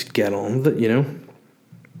just get on with it, you know.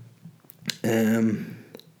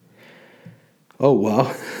 Oh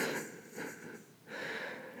wow.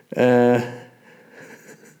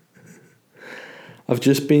 I've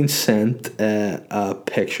just been sent a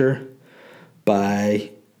picture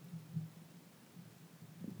by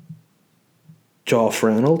Joff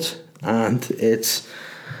Reynolds, and it's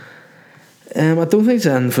I don't think it's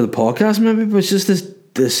in for the podcast maybe, but it's just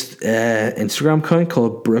this Instagram account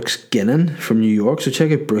called Brooks Ginnon from New York. So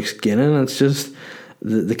check out Brooks Ginnon, and it's just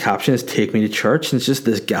the caption is "Take me to church," and it's just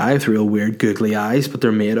this guy with real weird googly eyes, but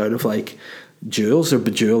they're made out of like jewels or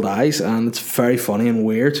bejeweled eyes, and it's very funny and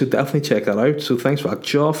weird, so definitely check that out. So thanks for that,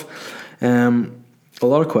 Joff. A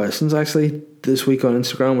lot of questions actually this week on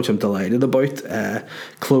Instagram, which I'm delighted about.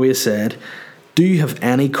 Chloe said, do you have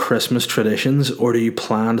any Christmas traditions, or do you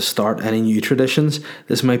plan to start any new traditions?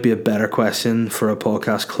 This might be a better question for a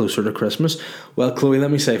podcast closer to Christmas. Well, Chloe,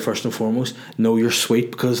 let me say first and foremost, no, you're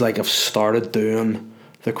sweet, because like I've started doing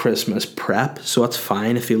the Christmas prep, so that's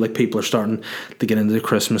fine. I feel like people are starting to get into the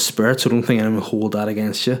Christmas spirit, so I don't think anyone will hold that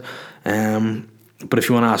against you. But if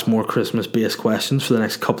you want to ask more Christmas based questions for the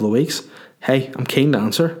next couple of weeks, hey, I'm keen to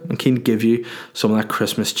answer. I'm keen to give you some of that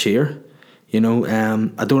Christmas cheer. You know,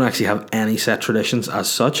 I don't actually have any set traditions as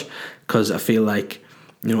such, because I feel like,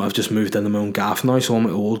 you know, I've just moved into my own gaff now, so all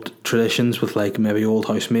my old traditions with like maybe old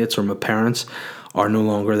housemates or my parents are no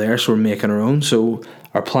longer there, so we're making our own. So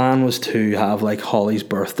our plan was to have like Holly's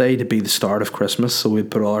birthday to be the start of Christmas, so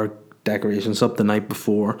we'd put all our decorations up the night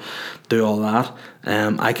before, do all that.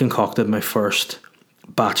 I concocted my first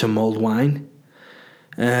batch of mulled wine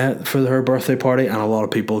for her birthday party, and a lot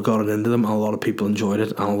of people got it into them, and a lot of people enjoyed it,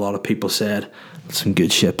 and a lot of people said, that's some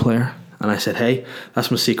good shit, player. And I said, hey,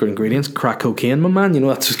 that's my secret ingredients, crack cocaine, my man, you know,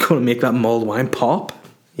 that's just going to make that mulled wine pop,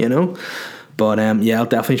 you know. But yeah, I'll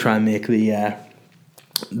definitely try and make the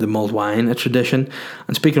mulled wine a tradition.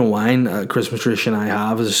 And speaking of wine, a Christmas tradition I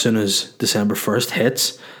have is as soon as December 1st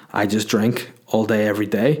hits, I just drink all day every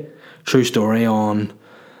day. True story, on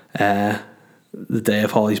the day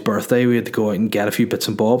of Holly's birthday, we had to go out and get a few bits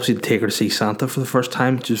and bobs. We had to take her to see Santa for the first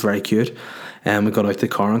time, which was very cute. And we got out the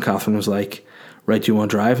car, and Catherine was like, right, do you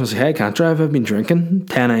want to drive? I was like, hey, I can't drive, I've been drinking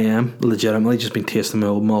 10 a.m, legitimately just been tasting my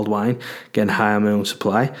old mulled wine, getting high on my own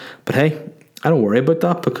supply. But hey, I don't worry about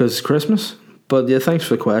that because it's Christmas. But yeah, thanks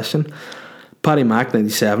for the question. Paddy Mac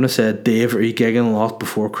 97 has said, Dave, are you gigging a lot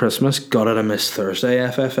before Christmas? Got it, I missed Thursday,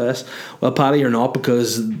 FFS. Well, Paddy, you're not,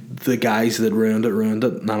 because the guys that ruined it,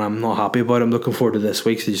 and I'm not happy about it. I'm looking forward to this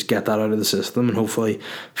week to just get that out of the system and hopefully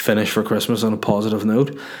finish for Christmas on a positive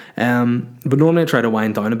note. But normally I try to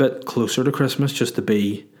wind down a bit closer to Christmas just to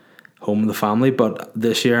be home with the family, but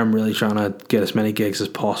this year I'm really trying to get as many gigs as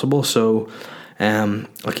possible, so I'll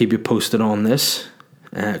keep you posted on this.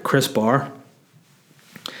 Chris Barr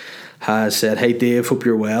has said, hey Dave, hope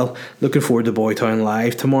you're well, looking forward to Boytown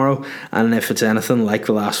Live tomorrow, and if it's anything like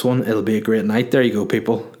the last one, it'll be a great night. There you go,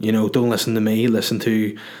 people. You know, don't listen to me, listen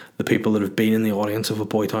to the people that have been in the audience of a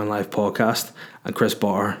Boytown Live podcast. And Chris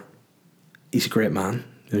Barr, he's a great man.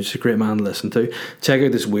 He's just a great man to listen to. Check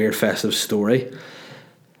out this weird festive story.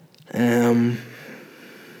 Mum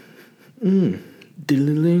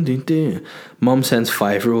sends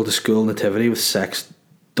 5-year-old to school nativity with sex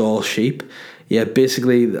doll sheep. Yeah,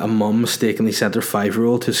 basically a mum mistakenly sent her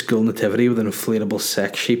 5-year-old to school nativity with an inflatable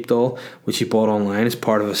sex sheep doll, which she bought online as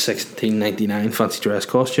part of a $16.99 fancy dress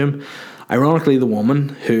costume. Ironically, the woman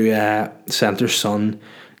who sent her son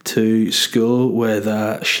to school with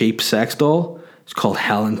a sheep sex doll is called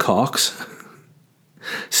Helen Cox.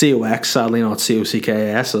 COX, sadly not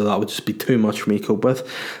COCKS, so that would just be too much for me to cope with.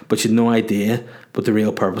 But she had no idea but the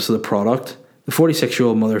real purpose of the product. The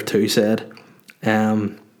 46-year-old mother too said,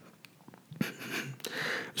 it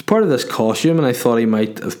was part of this costume, and I thought he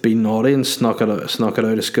might have been naughty and snuck it out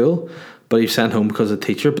of school, but he was sent home because of the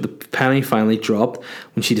teacher. But the penny finally dropped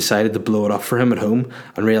when she decided to blow it up for him at home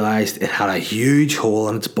and realised it had a huge hole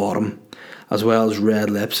in its bottom, as well as red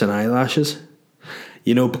lips and eyelashes.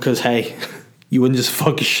 You know, because hey, you wouldn't just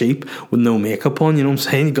fuck a sheep with no makeup on, you know what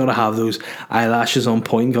I'm saying? You gotta have those eyelashes on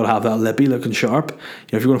point, you gotta have that lippy looking sharp. You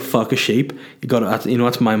know, if you're gonna fuck a sheep, you gotta, you know,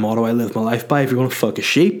 that's my motto I live my life by. If you're gonna fuck a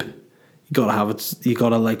sheep, you gotta have it, you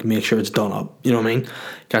gotta like make sure it's done up, you know what I mean? You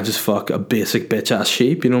can't just fuck a basic bitch ass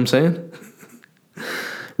sheep, you know what I'm saying?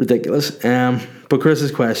 Ridiculous. But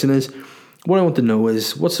Chris's question is, what I want to know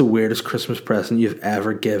is, what's the weirdest Christmas present you've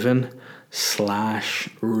ever given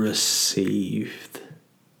 / received?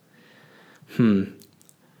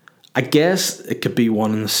 I guess it could be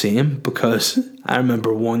one and the same, because I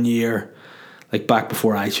remember one year, like back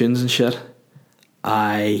before iTunes and shit,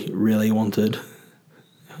 I really wanted,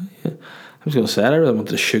 I was going to say it, I really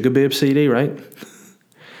wanted a Sugar Babe CD, right?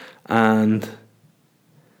 And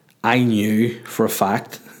I knew for a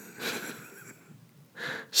fact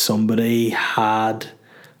somebody had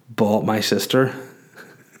bought my sister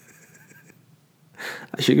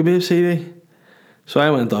a Sugar Babe CD. So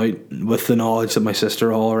I went out with the knowledge that my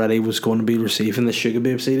sister already was going to be receiving the Sugar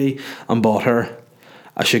Babe CD and bought her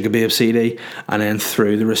a Sugar Babe CD, and then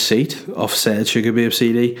threw the receipt of said Sugar Babe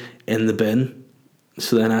CD in the bin.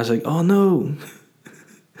 So then I was like, oh no,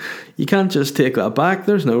 you can't just take that back,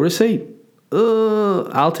 there's no receipt.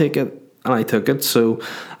 I'll take it. And I took it. So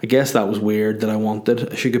I guess that was weird that I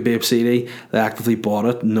wanted a Sugar Babe CD. They actively bought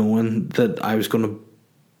it knowing that I was going to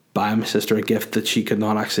buy my sister a gift that she could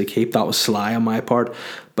not actually keep. That was sly on my part.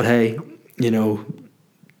 But hey, you know,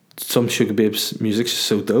 some Sugar Babe's music's just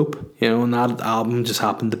so dope, you know, and that album just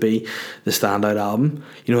happened to be the standout album.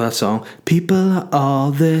 You know that song, people are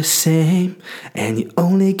all the same and you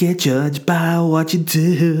only get judged by what you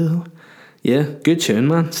do. Yeah, good tune,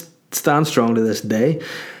 man. Stands strong to this day.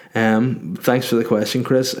 Thanks for the question,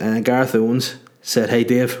 Chris. Gareth Owens said, hey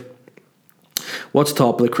Dave, what's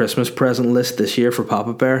top of the Christmas present list this year for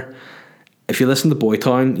Papa Bear? If you listen to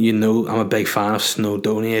Boytown, you know I'm a big fan of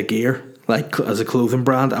Snowdonia gear. Like, as a clothing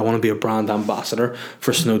brand, I want to be a brand ambassador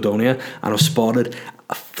for Snowdonia, and I've spotted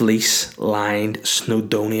a fleece-lined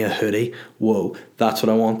Snowdonia hoodie. Whoa, that's what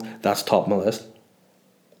I want. That's top of my list.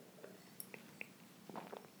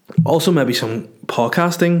 Also, maybe some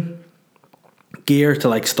podcasting gear to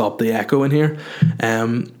like stop the echo in here.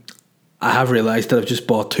 I have realised that I've just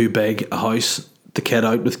bought too big a house to kit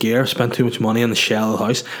out with gear. Spent too much money on the shell of the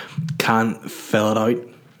house. Can't fill it out.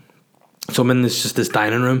 So I'm in this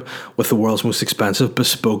dining room with the world's most expensive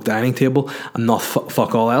bespoke dining table and not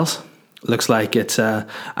fuck all else. Looks like it's a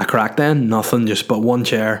crack den. Nothing, just but one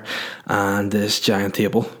chair and this giant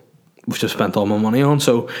table, which I've spent all my money on.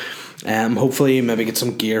 So hopefully maybe get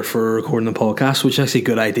some gear for recording the podcast, which is actually a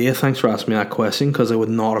good idea. Thanks for asking me that question, because I would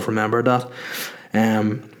not have remembered that.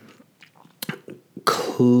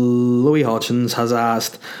 Chloe Hodgins has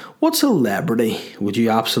asked, what celebrity would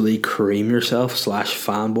you absolutely cream yourself /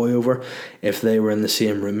 fanboy over if they were in the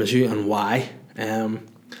same room as you, and why? You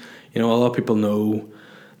know, a lot of people know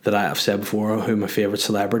that I have said before who my favourite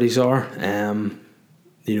celebrities are.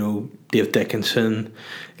 You know, Dave Dickinson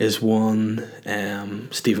is one.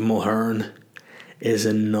 Stephen Mulhern is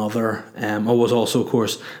another. I was also, of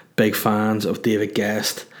course, big fans of David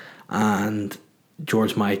Guest and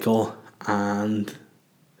George Michael and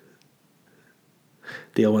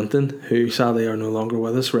Dale Winton, who sadly are no longer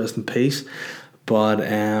with us, rest in peace. But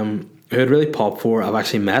who had really popped for, I've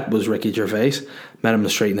actually met, was Ricky Gervais. Met him in the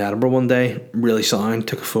street in Edinburgh one day, really sound,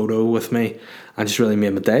 took a photo with me and just really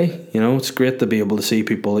made my day. You know, it's great to be able to see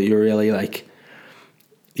people that you really like,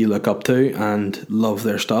 you look up to and love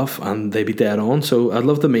their stuff, and they be dead on. So I'd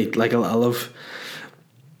love to meet, like, I love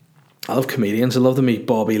comedians. I'd love to meet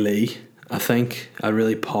Bobby Lee. I think I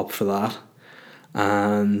really pop for that.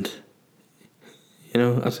 And you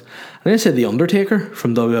know, I think I said The Undertaker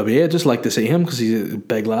from WWE. I'd just like to see him because he's a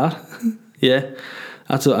big lad. Yeah,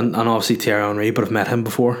 and obviously Thierry Henry, but I've met him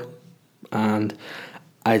before, and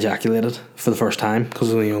I ejaculated for the first time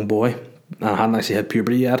because I was a young boy and I hadn't actually had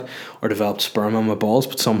puberty yet or developed sperm on my balls,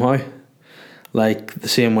 but somehow, like the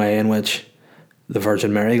same way in which the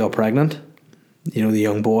Virgin Mary got pregnant, you know, the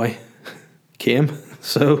young boy came.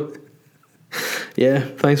 So yeah,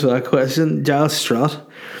 thanks for that question. Giles Strutt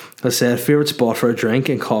has said, favourite spot for a drink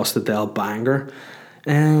in Costa del Bangor.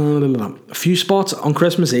 A few spots. On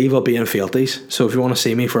Christmas Eve I'll be in Fealties, so if you want to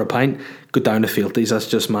see me for a pint, go down to Fealties. That's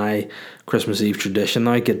just my Christmas Eve tradition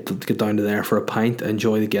now. Get down to there for a pint,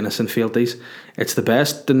 enjoy the Guinness in Fealties. It's the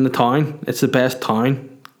best in the town. It's the best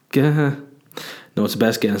town. No, it's the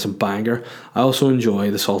best Guinness in Bangor. I also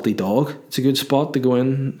enjoy the Salty Dog. It's a good spot to go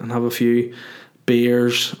in and have a few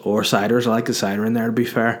beers or ciders. I like the cider in there, to be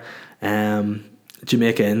fair.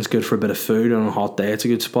 Jamaica Inn's good for a bit of food on a hot day. It's a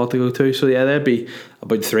good spot to go to. So yeah, there'd be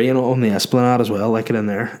about 3 on the Esplanade as well. Like it in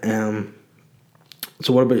there.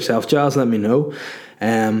 So what about yourself, Giles? Let me know.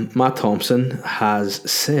 Matt Thompson has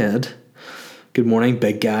said, good morning,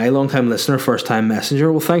 big guy, long time listener, first time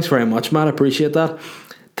messenger. Well, thanks very much, Matt. I appreciate that.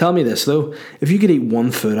 Tell me this though, if you could eat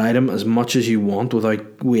one food item as much as you want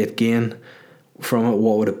without weight gain from it,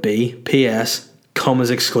 what would it be? P.S. Cum is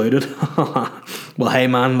excluded. Well, hey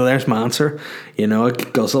man, there's my answer. You know, I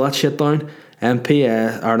guzzle that shit down. Love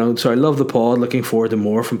the pod. Looking forward to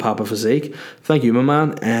more from Papa Physique. Thank you, my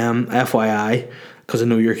man. FYI, because I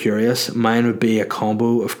know you're curious, mine would be a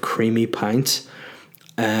combo of creamy pints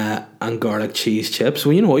and garlic cheese chips.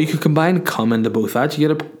 Well, you know what? You could combine and cum into both that. You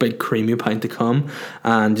get a big creamy pint of cum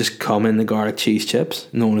and just cum in the garlic cheese chips.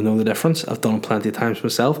 No one will know the difference. I've done it plenty of times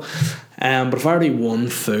myself. But if I were to eat one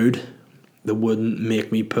food that wouldn't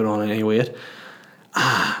make me put on any weight,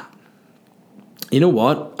 you know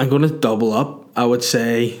what? I'm going to double up. I would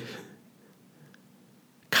say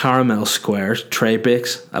caramel squares, tray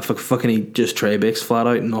bakes. If I could fucking eat just tray bakes flat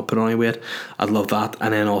out and not put on any weight, I'd love that.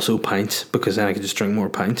 And then also pints, because then I could just drink more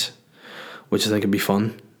pints, which I think would be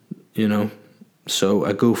fun, you know. So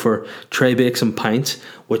I go for tray bakes and pints,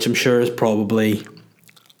 which I'm sure is probably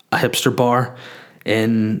a hipster bar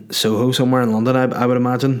in Soho somewhere in London, I would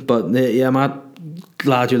imagine. But yeah, Matt,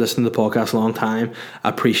 glad you're listening to the podcast a long time. I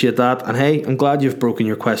appreciate that. And hey, I'm glad you've broken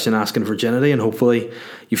your question asking virginity, and hopefully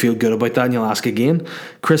you feel good about that and you'll ask again.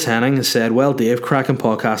 Chris Henning has said, well, Dave, cracking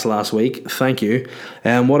podcast last week. Thank you.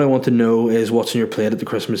 What I want to know is what's on your plate at the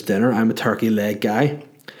Christmas dinner. I'm a turkey leg guy.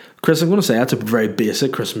 Chris, I'm going to say that's a very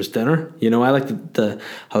basic Christmas dinner. You know, I like to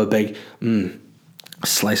have a big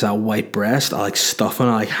slice of white breast. I like stuffing.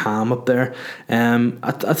 I like ham up there.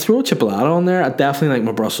 I throw a chipolata on there. I definitely like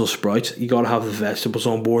my Brussels sprouts. You got to have the vegetables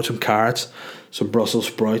on board. Some carrots, some Brussels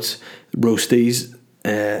sprouts, roasties,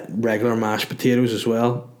 regular mashed potatoes as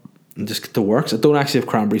well, and just get the works. I don't actually have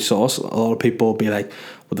cranberry sauce. A lot of people will be like,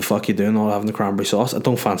 what the fuck are you doing not having the cranberry sauce? I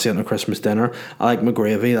don't fancy it on a Christmas dinner. I like my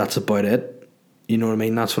gravy. That's about it. You know what I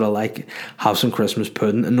mean? That's what I like. Have some Christmas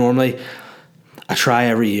pudding. And normally I try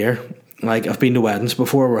every year. Like, I've been to weddings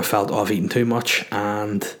before where I felt, I've eaten too much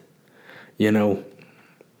and, you know,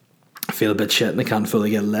 I feel a bit shit and I can't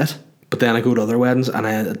fully get lit. But then I go to other weddings and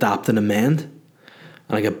I adapt and amend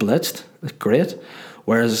and I get blitzed. It's great.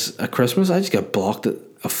 Whereas at Christmas, I just get blocked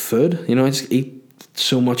of food. You know, I just eat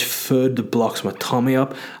so much food that blocks my tummy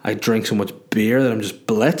up. I drink so much beer that I'm just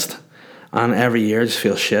blitzed. And every year I just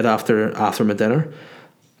feel shit after my dinner.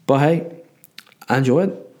 But hey, I enjoy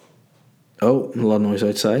it. Oh, a lot of noise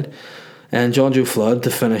outside. And John Joe Flood, to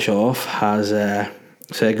finish off, has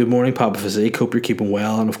said, good morning, Papa Physique. Hope you're keeping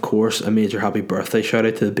well. And of course, a major happy birthday shout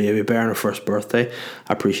out to the baby bear on her first birthday.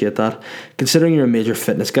 I appreciate that. Considering you're a major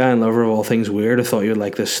fitness guy and lover of all things weird, I thought you'd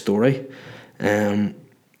like this story.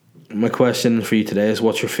 My question for you today is,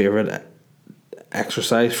 what's your favourite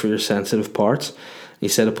exercise for your sensitive parts? He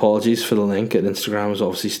said, apologies for the link. At Instagram is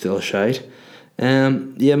obviously still a shite.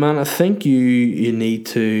 Yeah, man, I think you need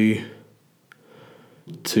to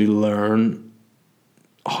learn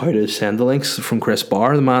how to send the links from Chris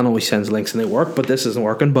Barr. The man always sends links and they work, but this isn't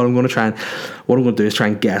working. But what I'm going to do is try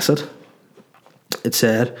and guess it. It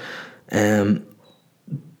said,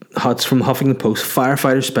 it's from Huffington Post.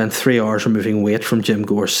 Firefighters spent 3 hours removing weight from Jim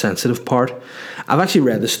Gore's sensitive part. I've actually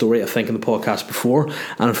read this story, I think, in the podcast before,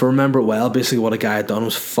 and if I remember it well, basically what a guy had done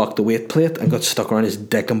was fucked the weight plate and got stuck around his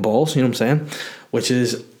dick and balls, you know what I'm saying? Which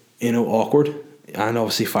is, you know, awkward. And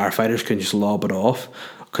obviously firefighters can just lob it off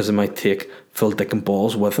because they might take full dick and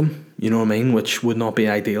balls with them, you know what I mean? Which would not be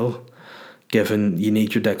ideal, given you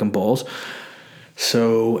need your dick and balls.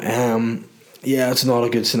 So, yeah, it's not a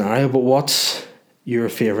good scenario, but what's your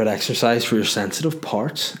favourite exercise for your sensitive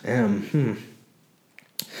parts?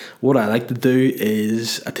 What I like to do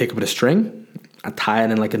is I take a bit of string, I tie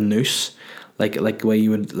it in like a noose, like the way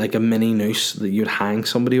you would, like a mini noose that you'd hang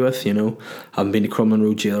somebody with, you know. I haven't been to Crumlin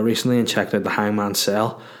Road Jail recently and checked out the hangman's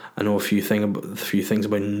cell. I know a few things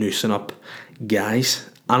about noosing up guys,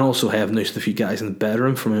 and also have noosed a few guys in the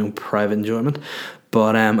bedroom for my own private enjoyment.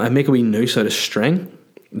 But I make a wee noose out of string,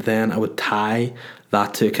 then I would tie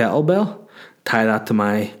that to a kettlebell, tie that to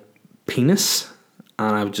my penis,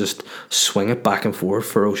 and I would just swing it back and forth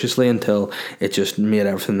ferociously until it just made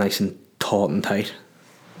everything nice and taut and tight.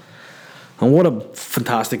 And what a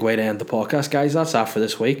fantastic way to end the podcast, guys. That's that for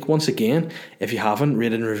this week. Once again, if you haven't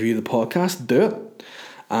rated and reviewed the podcast, do it.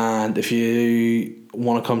 And if you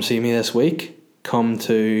want to come see me this week, come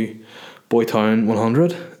to Boytown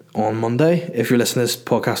 100 on Monday. If you're listening to this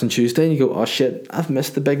podcast on Tuesday and you go, oh shit, I've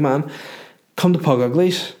missed the big man, come to Pug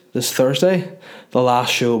Uglies this Thursday, the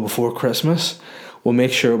last show before Christmas. We'll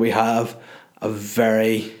make sure we have a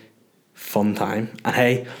very fun time. And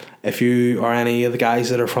hey, if you are any of the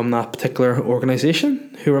guys that are from that particular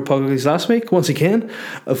organisation who were Pug Uglies last week, once again,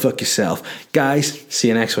 fuck yourself. Guys, see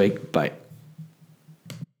you next week. Bye.